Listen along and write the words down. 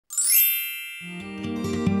Hey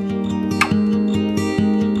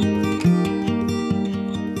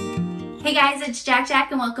guys, it's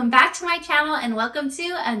JaaackJack and welcome back to my channel and welcome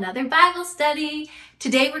to another Bible study.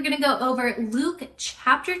 Today we're going to go over Luke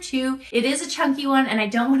chapter 2. It is a chunky one and I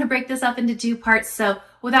don't want to break this up into two parts, so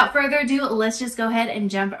without further ado, let's just go ahead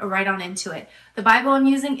and jump right on into it. The Bible I'm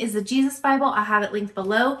using is the Jesus Bible. I have it linked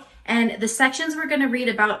below, and the sections we're going to read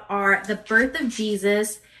about are the birth of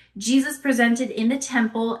Jesus, Jesus presented in the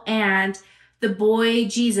temple, and the boy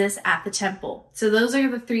Jesus at the temple. So those are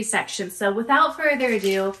the three sections. So without further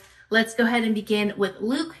ado, let's go ahead and begin with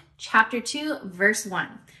Luke chapter 2, verse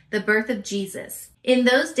 1, the birth of Jesus. In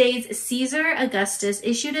those days, Caesar Augustus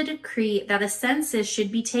issued a decree that a census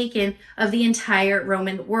should be taken of the entire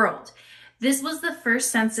Roman world. This was the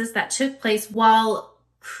first census that took place while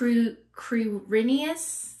Quirinius,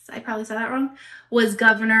 I probably said that wrong, was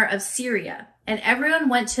governor of Syria, and everyone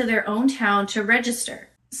went to their own town to register.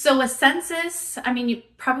 So a census, I mean, you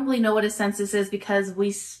probably know what a census is because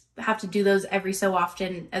we have to do those every so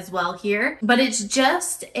often as well here, but it's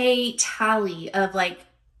just a tally of like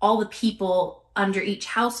all the people under each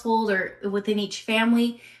household or within each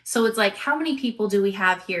family. So it's like, how many people do we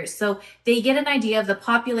have here? So they get an idea of the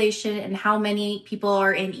population and how many people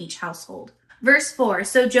are in each household. Verse 4,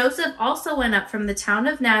 so Joseph also went up from the town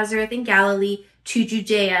of Nazareth in Galilee to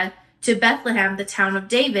Judea, to Bethlehem, the town of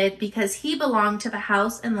David, because he belonged to the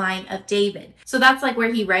house and line of David. So that's like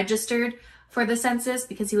where he registered for the census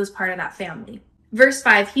because he was part of that family. Verse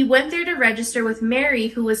 5, he went there to register with Mary,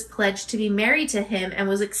 who was pledged to be married to him and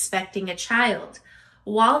was expecting a child.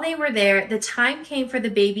 While they were there, the time came for the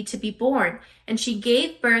baby to be born, and she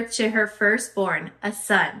gave birth to her firstborn, a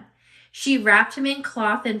son. She wrapped him in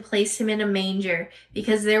cloth and placed him in a manger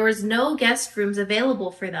because there was no guest rooms available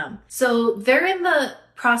for them. So they're in the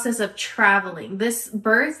process of traveling. This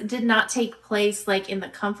birth did not take place like in the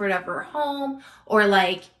comfort of her home or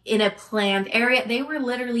like in a planned area. They were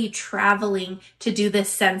literally traveling to do this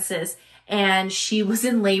census, and she was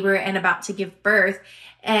in labor and about to give birth,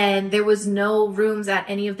 and there was no rooms at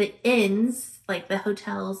any of the inns, like the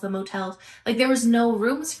hotels, the motels, like there was no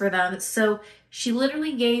rooms for them. So she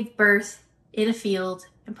literally gave birth in a field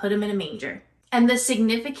and put him in a manger. And the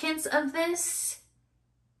significance of this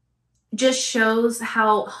just shows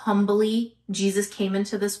how humbly Jesus came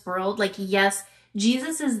into this world. Like, yes,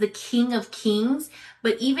 Jesus is the King of Kings,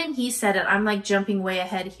 but even he said it, I'm like jumping way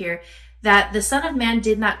ahead here, that the Son of Man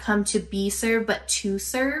did not come to be served, but to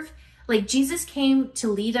serve. Like, Jesus came to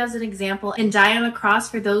lead as an example and die on a cross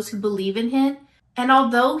for those who believe in him. And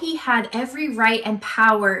although he had every right and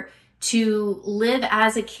power to live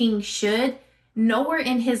as a king should, nowhere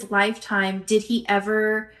in his lifetime did he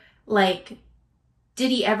ever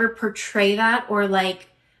portray that or like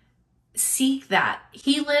seek that.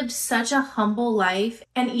 He lived such a humble life,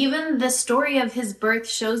 and even the story of his birth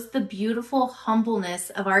shows the beautiful humbleness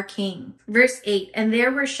of our King. Verse 8, and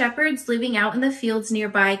there were shepherds living out in the fields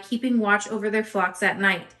nearby, keeping watch over their flocks at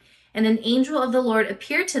night. And an angel of the Lord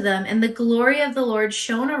appeared to them, and the glory of the Lord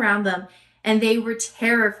shone around them, and they were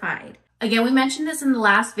terrified. Again, we mentioned this in the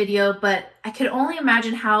last video, but I could only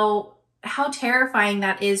imagine how terrifying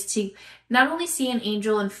that is to not only see an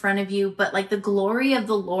angel in front of you, but like the glory of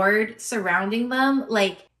the Lord surrounding them.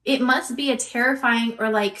 Like, it must be a terrifying or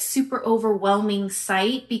like super overwhelming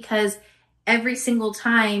sight, because every single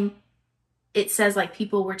time it says like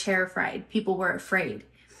people were terrified, people were afraid.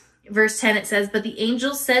 Verse 10, it says, but the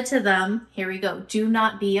angel said to them, here we go, do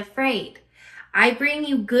not be afraid. I bring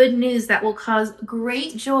you good news that will cause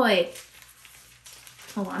great joy.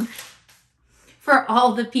 Hold on. For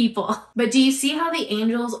all the people. But do you see how the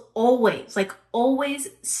angels always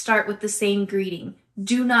start with the same greeting?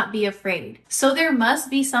 Do not be afraid. So there must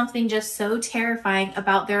be something just so terrifying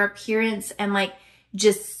about their appearance and like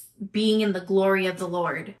just being in the glory of the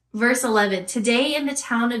Lord. Verse 11, today in the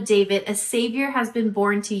town of David, a Savior has been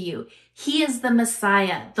born to you. He is the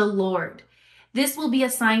Messiah, the Lord. This will be a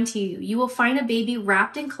sign to you. You will find a baby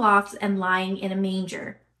wrapped in cloths and lying in a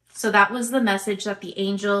manger. So that was the message that the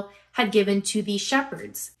angel had given to the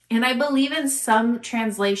shepherds. And I believe in some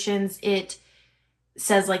translations it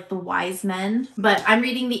says like the wise men, but I'm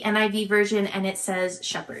reading the NIV version and it says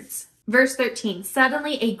shepherds. Verse 13,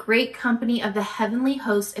 suddenly a great company of the heavenly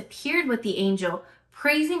host appeared with the angel,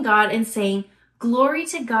 praising God and saying, glory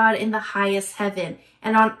to God in the highest heaven,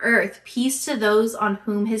 and on earth peace to those on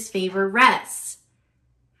whom his favor rests.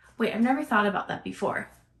 Wait, I've never thought about that before.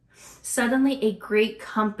 Suddenly a great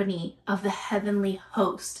company of the heavenly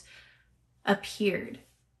host appeared.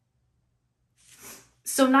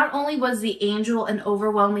 So not only was the angel an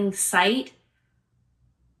overwhelming sight,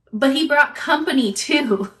 but he brought company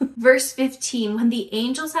too. Verse 15, when the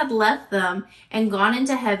angels had left them and gone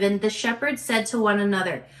into heaven, the shepherds said to one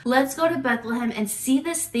another, "Let's go to Bethlehem and see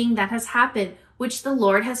this thing that has happened, which the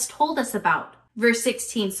Lord has told us about." Verse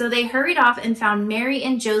 16, so they hurried off and found Mary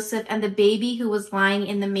and Joseph and the baby who was lying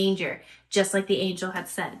in the manger, just like the angel had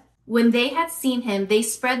said. When they had seen him, they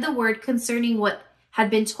spread the word concerning what had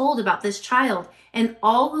been told about this child, and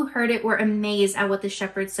all who heard it were amazed at what the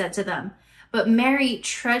shepherds said to them. But Mary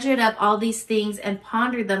treasured up all these things and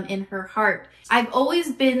pondered them in her heart. I've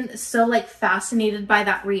always been so fascinated by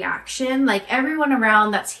that reaction. Everyone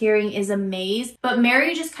around that's hearing is amazed, but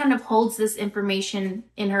Mary just kind of holds this information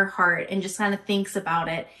in her heart and just kind of thinks about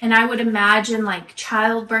it. And I would imagine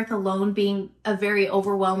childbirth alone being a very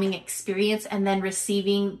overwhelming experience, and then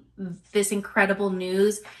receiving this incredible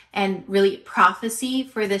news and really prophecy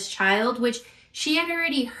for this child, which she had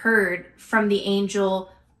already heard from the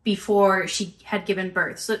angel before she had given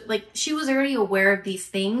birth. So she was already aware of these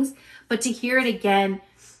things, but to hear it again,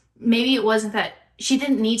 maybe it wasn't that she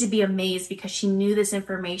didn't need to be amazed because she knew this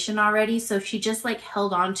information already. So she just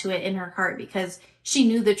held on to it in her heart because she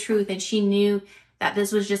knew the truth, and she knew that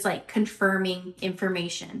this was just confirming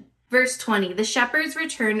information. Verse 20, the shepherds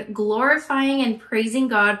returned, glorifying and praising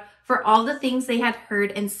God for all the things they had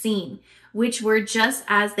heard and seen, which were just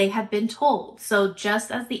as they had been told. So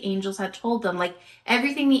just as the angels had told them,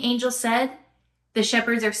 everything the angel said, the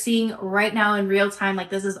shepherds are seeing right now in real time.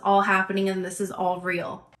 This is all happening and this is all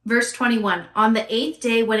real. Verse 21, on the 8th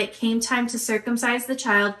day, when it came time to circumcise the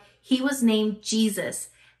child, he was named Jesus,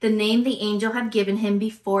 the name the angel had given him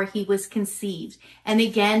before he was conceived. And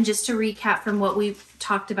again, just to recap from what we've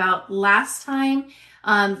talked about last time,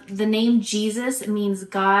 the name Jesus means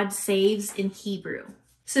God saves in Hebrew.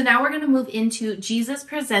 So now we're going to move into Jesus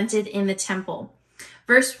presented in the temple.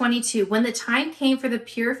 Verse 22, when the time came for the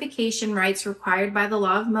purification rites required by the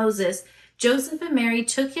law of Moses, Joseph and Mary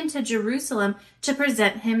took him to Jerusalem to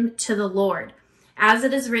present him to the Lord. As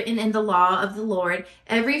it is written in the law of the Lord,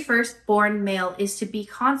 every firstborn male is to be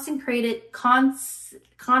consecrated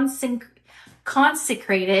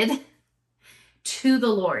to the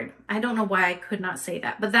Lord. I don't know why I could not say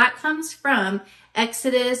that, but that comes from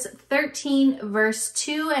Exodus 13, verse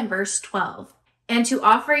 2 and verse 12. And to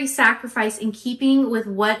offer a sacrifice in keeping with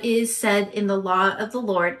what is said in the law of the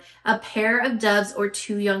Lord, a pair of doves or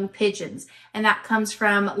 2 young pigeons. And that comes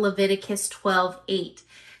from Leviticus 12:8.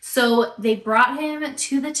 So they brought him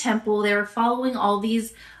to the temple. They were following all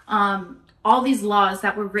these laws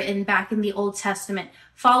that were written back in the Old Testament,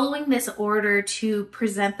 following this order to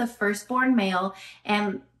present the firstborn male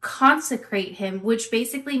and consecrate him, which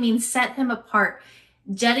basically means set him apart,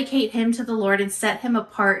 dedicate him to the Lord and set him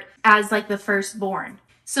apart as the firstborn.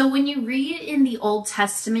 So when you read in the Old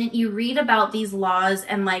Testament, you read about these laws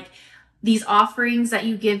and these offerings that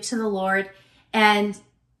you give to the Lord, and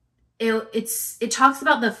it talks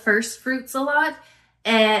about the first fruits a lot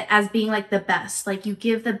as being the best. You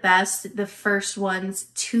give the best, the first ones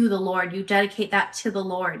to the Lord. You dedicate that to the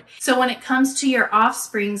Lord. So when it comes to your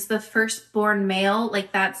offsprings, the firstborn male,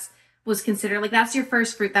 that's was considered that's your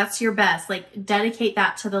first fruit, that's your best, dedicate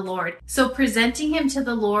that to the Lord. So presenting him to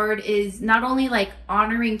the Lord is not only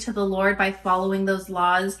honoring to the Lord by following those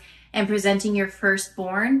laws and presenting your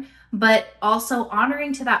firstborn, but also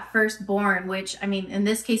honoring to that firstborn, which, in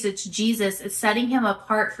this case, it's Jesus. It's setting him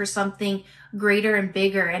apart for something greater and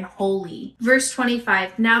bigger and holy. Verse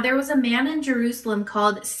 25, now there was a man in Jerusalem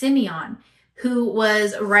called Simeon, who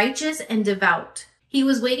was righteous and devout. He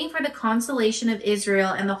was waiting for the consolation of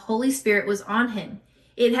Israel, and the Holy Spirit was on him.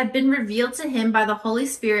 It had been revealed to him by the Holy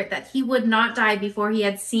Spirit that he would not die before he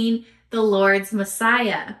had seen the Lord's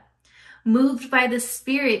Messiah. Moved by the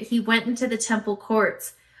Spirit, he went into the temple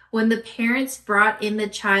courts. When the parents brought in the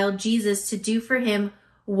child Jesus to do for him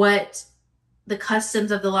what the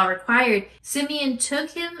customs of the law required, Simeon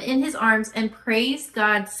took him in his arms and praised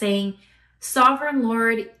God, saying, Sovereign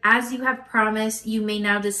Lord, as you have promised, you may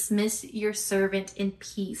now dismiss your servant in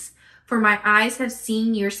peace. For my eyes have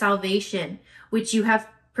seen your salvation, which you have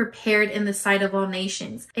prepared in the sight of all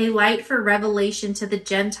nations, a light for revelation to the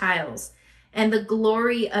Gentiles, and the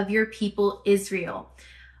glory of your people Israel.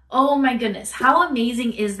 Oh my goodness, how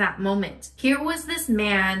amazing is that moment? Here was this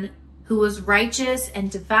man who was righteous and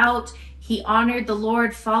devout. He honored the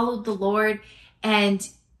Lord, followed the Lord, and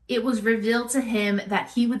it was revealed to him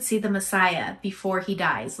that he would see the Messiah before he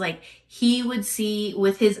dies. He would see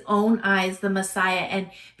with his own eyes the Messiah. And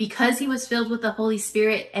because he was filled with the Holy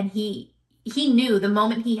Spirit, and he knew the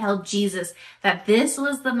moment he held Jesus that this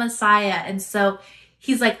was the Messiah. And so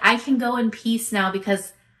he's I can go in peace now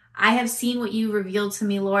because I have seen what you revealed to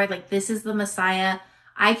me, Lord. This is the Messiah.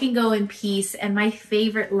 I can go in peace. And my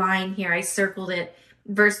favorite line here, I circled it,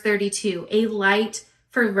 verse 32, a light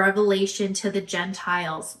for revelation to the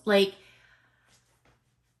Gentiles. Like,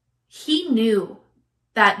 he knew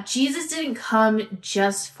that Jesus didn't come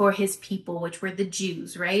just for his people, which were the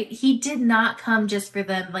Jews, right? He did not come just for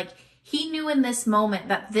them. Like, he knew in this moment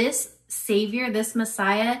that this Savior, this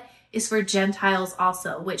Messiah, is for Gentiles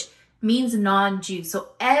also, which means non-Jew. So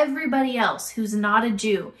everybody else who's not a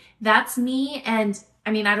Jew, that's me. And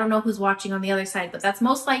I mean, I don't know who's watching on the other side, but that's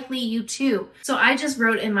most likely you too. So I just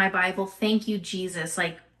wrote in my Bible, thank you, Jesus,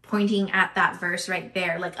 like pointing at that verse right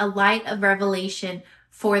there, like a light of revelation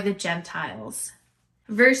for the Gentiles.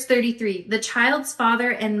 Verse 33, the child's father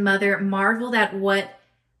and mother marveled at what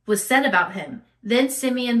was said about him. Then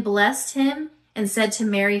Simeon blessed him and said to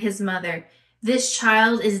Mary, his mother, this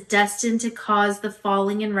child is destined to cause the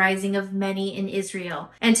falling and rising of many in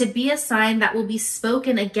Israel, and to be a sign that will be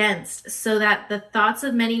spoken against, so that the thoughts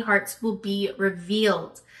of many hearts will be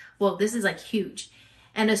revealed. Well, this is like huge.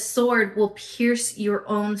 And a sword will pierce your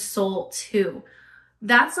own soul too.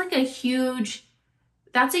 That's a huge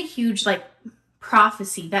like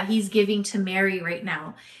prophecy that he's giving to Mary right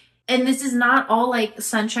now. And this is not all like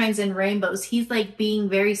sunshines and rainbows. He's like being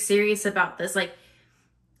very serious about this. Like,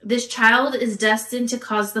 this child is destined to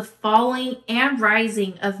cause the falling and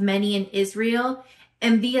rising of many in Israel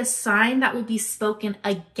and be a sign that will be spoken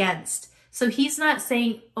against. So he's not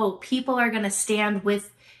saying, oh, people are going to stand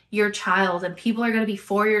with your child and people are going to be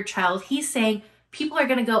for your child. He's saying people are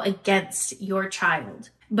going to go against your child.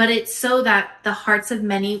 But it's so that the hearts of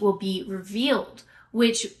many will be revealed,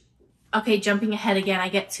 which, okay, jumping ahead again, I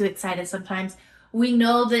get too excited sometimes. We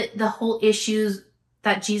know that the whole issues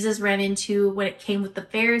that Jesus ran into when it came with the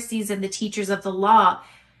Pharisees and the teachers of the law,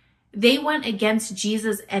 they went against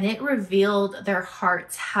Jesus and it revealed their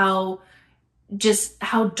hearts, how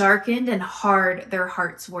darkened and hard their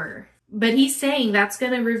hearts were. But he's saying that's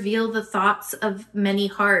going to reveal the thoughts of many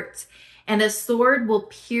hearts, and a sword will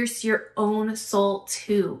pierce your own soul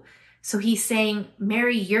too. So he's saying,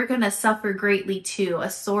 Mary, you're going to suffer greatly too. A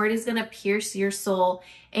sword is going to pierce your soul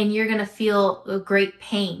and you're going to feel a great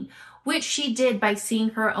pain, which she did by seeing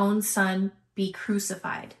her own son be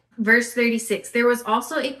crucified. Verse 36, there was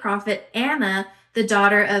also a prophet, Anna, the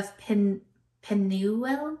daughter of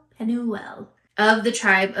Penuel of the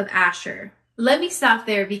tribe of Asher. Let me stop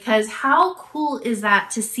there, because how cool is that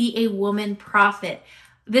to see a woman prophet?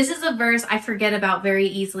 This is a verse I forget about very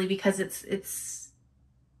easily because it's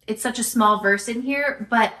such a small verse in here,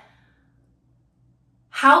 but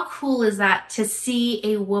how cool is that to see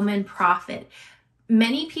a woman prophet?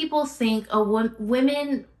 Many people think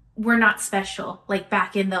women were not special, like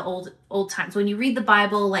back in the old times. When you read the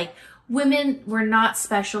Bible, like, women were not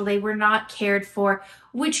special. They were not cared for,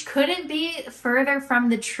 which couldn't be further from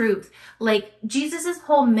the truth. Like, Jesus's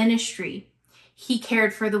whole ministry, he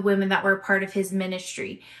cared for the women that were a part of his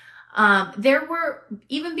ministry. There were,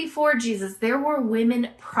 even before Jesus, there were women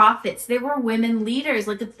prophets. There were women leaders.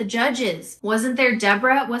 Look at the judges. Wasn't there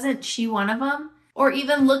Deborah? Wasn't she one of them? Or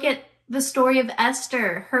even look at the story of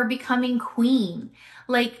Esther, her becoming queen.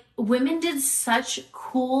 Like, women did such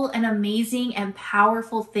cool and amazing and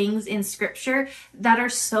powerful things in scripture that are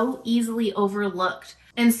so easily overlooked.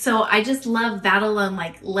 And so I just love that alone.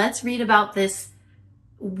 Like, let's read about this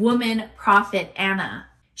woman prophet, Anna.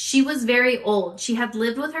 She was very old. She had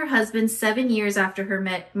lived with her husband 7 years after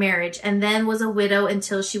her marriage and then was a widow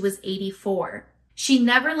until she was 84. She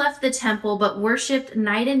never left the temple but worshipped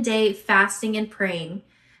night and day, fasting and praying.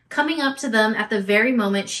 Coming up to them at the very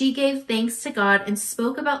moment, she gave thanks to God and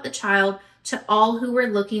spoke about the child to all who were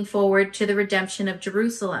looking forward to the redemption of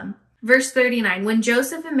Jerusalem. Verse 39, when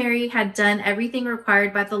Joseph and Mary had done everything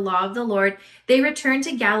required by the law of the Lord, they returned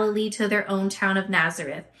to Galilee to their own town of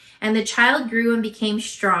Nazareth. And the child grew and became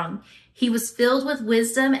strong. He was filled with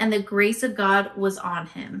wisdom, and the grace of God was on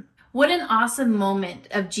him. What an awesome moment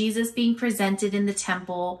of Jesus being presented in the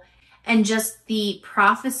temple, and just the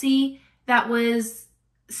prophecy that was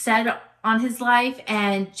said on his life,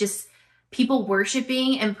 and just people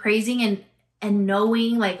worshiping and praising and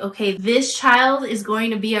knowing, like, okay, this child is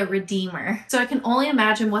going to be a redeemer. So I can only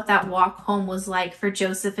imagine what that walk home was like for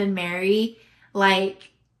Joseph and Mary.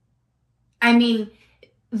 Like, I mean,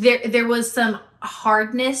 there was some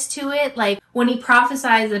hardness to it, like when he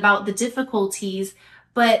prophesied about the difficulties,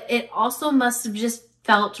 but it also must have just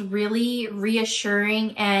felt really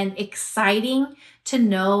reassuring and exciting to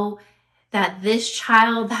know that this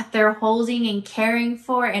child that they're holding and caring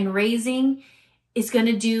for and raising is going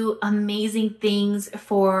to do amazing things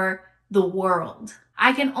for the world.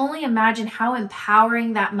 I can only imagine how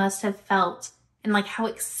empowering that must have felt and like how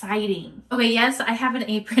exciting. Okay, yes, I have an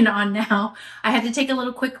apron on now. I had to take a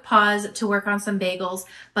little quick pause to work on some bagels,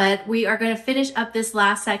 but we are going to finish up this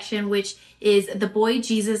last section, which is the boy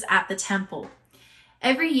Jesus at the temple.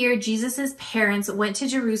 Every year, Jesus's parents went to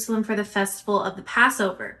Jerusalem for the festival of the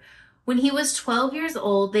Passover. When he was 12 years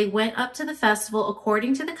old, they went up to the festival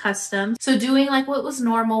according to the custom, so doing like what was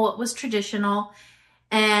normal, what was traditional.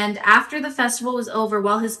 And after the festival was over,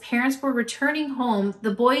 while his parents were returning home,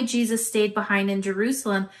 the boy Jesus stayed behind in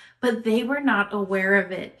Jerusalem, but they were not aware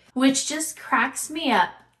of it, which just cracks me up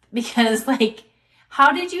because like,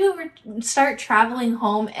 how did you ever start traveling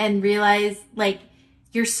home and realize like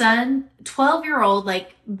your son, 12-year-old,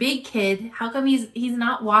 like big kid, how come he's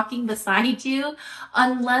not walking beside you?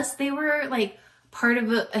 Unless they were like part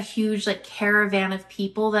of a huge like caravan of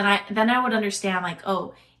people, then I would understand like,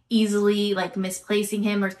 oh, easily like misplacing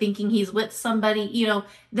him or thinking he's with somebody, you know,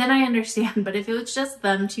 then I understand. But if it was just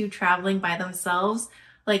them two traveling by themselves,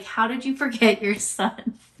 like how did you forget your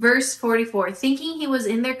son? Verse 44, thinking he was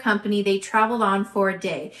in their company, they traveled on for a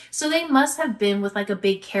day. So they must have been with like a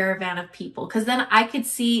big caravan of people, because then I could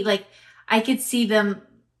see them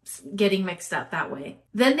getting mixed up that way.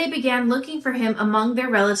 Then they began looking for him among their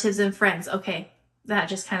relatives and friends. Okay, that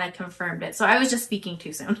just kind of confirmed it. So I was just speaking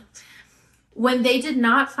too soon. When they did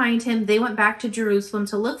not find him, they went back to Jerusalem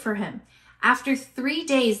to look for him. After 3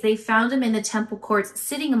 days, they found him in the temple courts,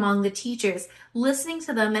 sitting among the teachers, listening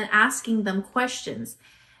to them and asking them questions.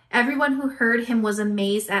 Everyone who heard him was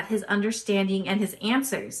amazed at his understanding and his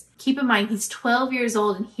answers. Keep in mind, he's 12 years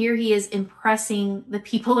old, and here he is impressing the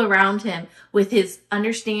people around him with his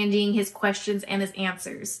understanding, his questions, and his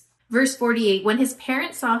answers. Verse 48, when his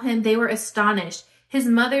parents saw him, they were astonished. His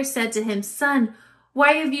mother said to him, "Son,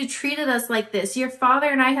 why have you treated us like this? Your father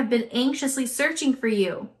and I have been anxiously searching for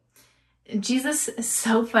you." Jesus is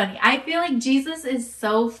so funny. I feel like Jesus is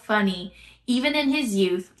so funny, even in his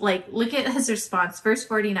youth. Like, look at his response. Verse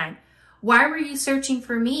 49. "Why were you searching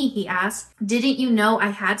for me?" he asked. "Didn't you know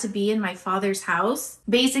I had to be in my father's house?"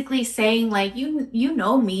 Basically saying like, you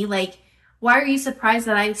know me. Like, why are you surprised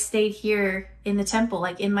that I stayed here in the temple,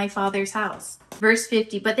 like in my father's house? Verse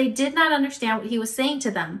 50. But they did not understand what he was saying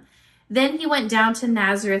to them. Then he went down to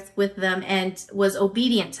Nazareth with them and was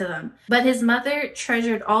obedient to them. But his mother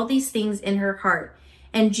treasured all these things in her heart.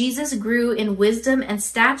 And Jesus grew in wisdom and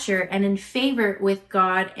stature and in favor with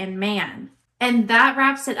God and man. And that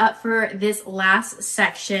wraps it up for this last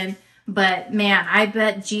section. But man, I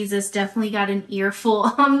bet Jesus definitely got an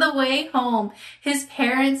earful on the way home. His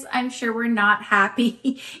parents, I'm sure, were not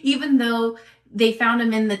happy, even though they found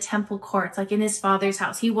him in the temple courts, like in his father's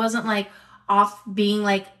house. He wasn't like off being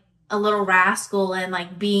like a little rascal and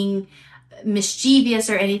like being mischievous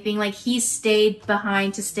or anything. Like, he stayed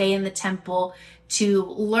behind to stay in the temple to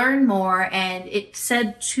learn more. And it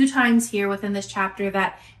said 2 times here within this chapter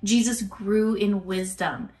that Jesus grew in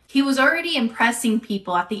wisdom. He was already impressing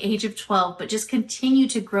people at the age of 12, but just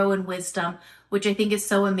continued to grow in wisdom, which I think is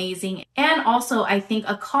so amazing. And also, I think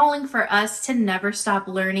a calling for us to never stop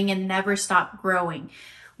learning and never stop growing.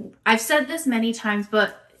 I've said this many times,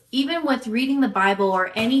 but even with reading the Bible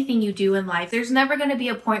or anything you do in life, there's never going to be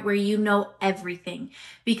a point where you know everything,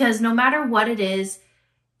 because no matter what it is,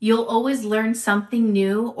 you'll always learn something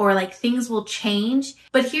new, or like things will change.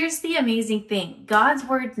 But here's the amazing thing. God's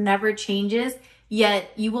word never changes,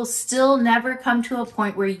 yet you will still never come to a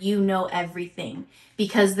point where you know everything,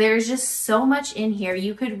 because there's just so much in here.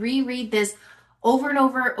 You could reread this over and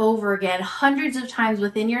over and over again, hundreds of times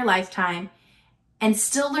within your lifetime, and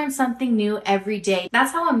still learn something new every day.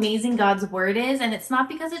 That's how amazing God's word is. And it's not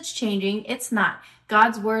because it's changing. It's not.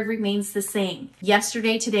 God's word remains the same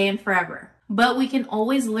yesterday, today, and forever. But we can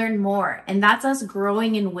always learn more. And that's us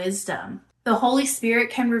growing in wisdom. The Holy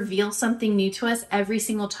Spirit can reveal something new to us every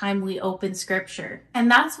single time we open scripture.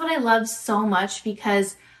 And that's what I love so much,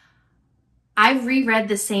 because I've reread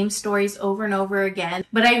the same stories over and over again,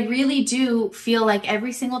 but I really do feel like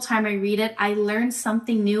every single time I read it, I learn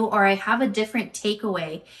something new, or I have a different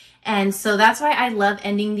takeaway. And so that's why I love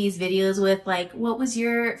ending these videos with like, what was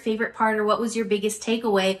your favorite part, or what was your biggest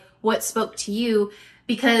takeaway? What spoke to you?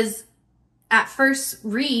 Because at first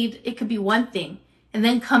read, it could be one thing, and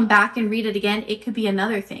then come back and read it again, it could be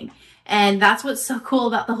another thing. And that's what's so cool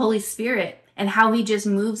about the Holy Spirit, and how he just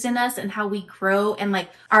moves in us, and how we grow, and like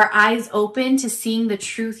our eyes open to seeing the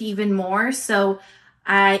truth even more. So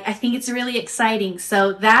I think it's really exciting.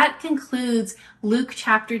 So that concludes Luke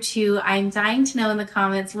chapter 2. I'm dying to know in the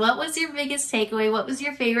comments, what was your biggest takeaway? What was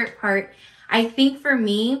your favorite part? I think for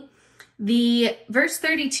me, the verse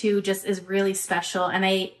 32 just is really special. And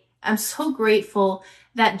I'm so grateful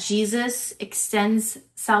that Jesus extends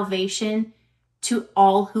salvation to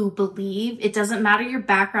all who believe. It doesn't matter your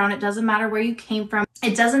background. It doesn't matter where you came from.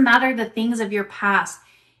 It doesn't matter the things of your past.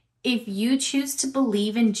 If you choose to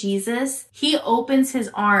believe in Jesus, he opens his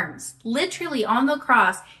arms, literally on the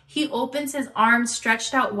cross. He opens his arms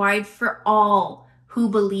stretched out wide for all who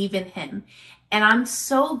believe in him. And I'm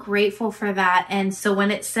so grateful for that. And so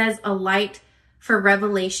when it says a light for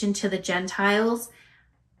revelation to the Gentiles,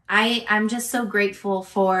 I'm just so grateful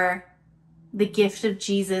for the gift of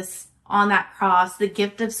Jesus on that cross, the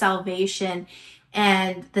gift of salvation,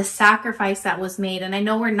 and the sacrifice that was made. And I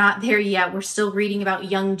know we're not there yet. We're still reading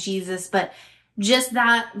about young Jesus, but just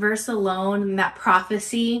that verse alone and that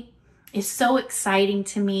prophecy is so exciting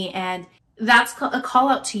to me. And that's a call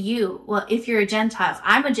out to you. Well, if you're a Gentile,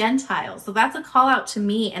 I'm a Gentile, so that's a call out to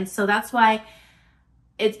me. And so that's why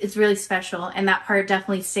it's really special. And that part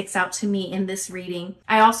definitely sticks out to me in this reading.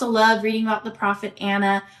 I also love reading about the prophet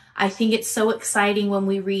Anna. I think it's so exciting when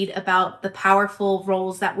we read about the powerful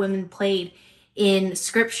roles that women played in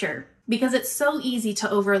scripture, because it's so easy to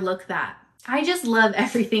overlook that. I just love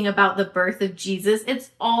everything about the birth of Jesus.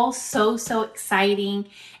 It's all so exciting.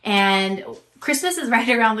 And Christmas is right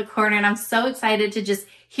around the corner, and I'm so excited to just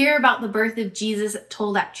hear about the birth of Jesus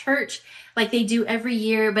told at church like they do every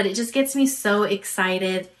year. But it just gets me so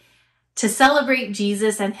excited to celebrate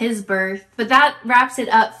Jesus and his birth. But that wraps it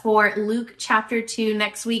up for Luke chapter 2.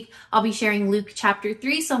 Next week, I'll be sharing Luke chapter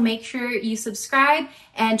 3. So make sure you subscribe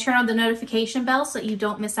and turn on the notification bell so you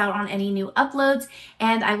don't miss out on any new uploads.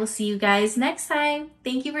 And I will see you guys next time.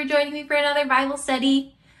 Thank you for joining me for another Bible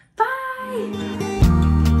study. Bye.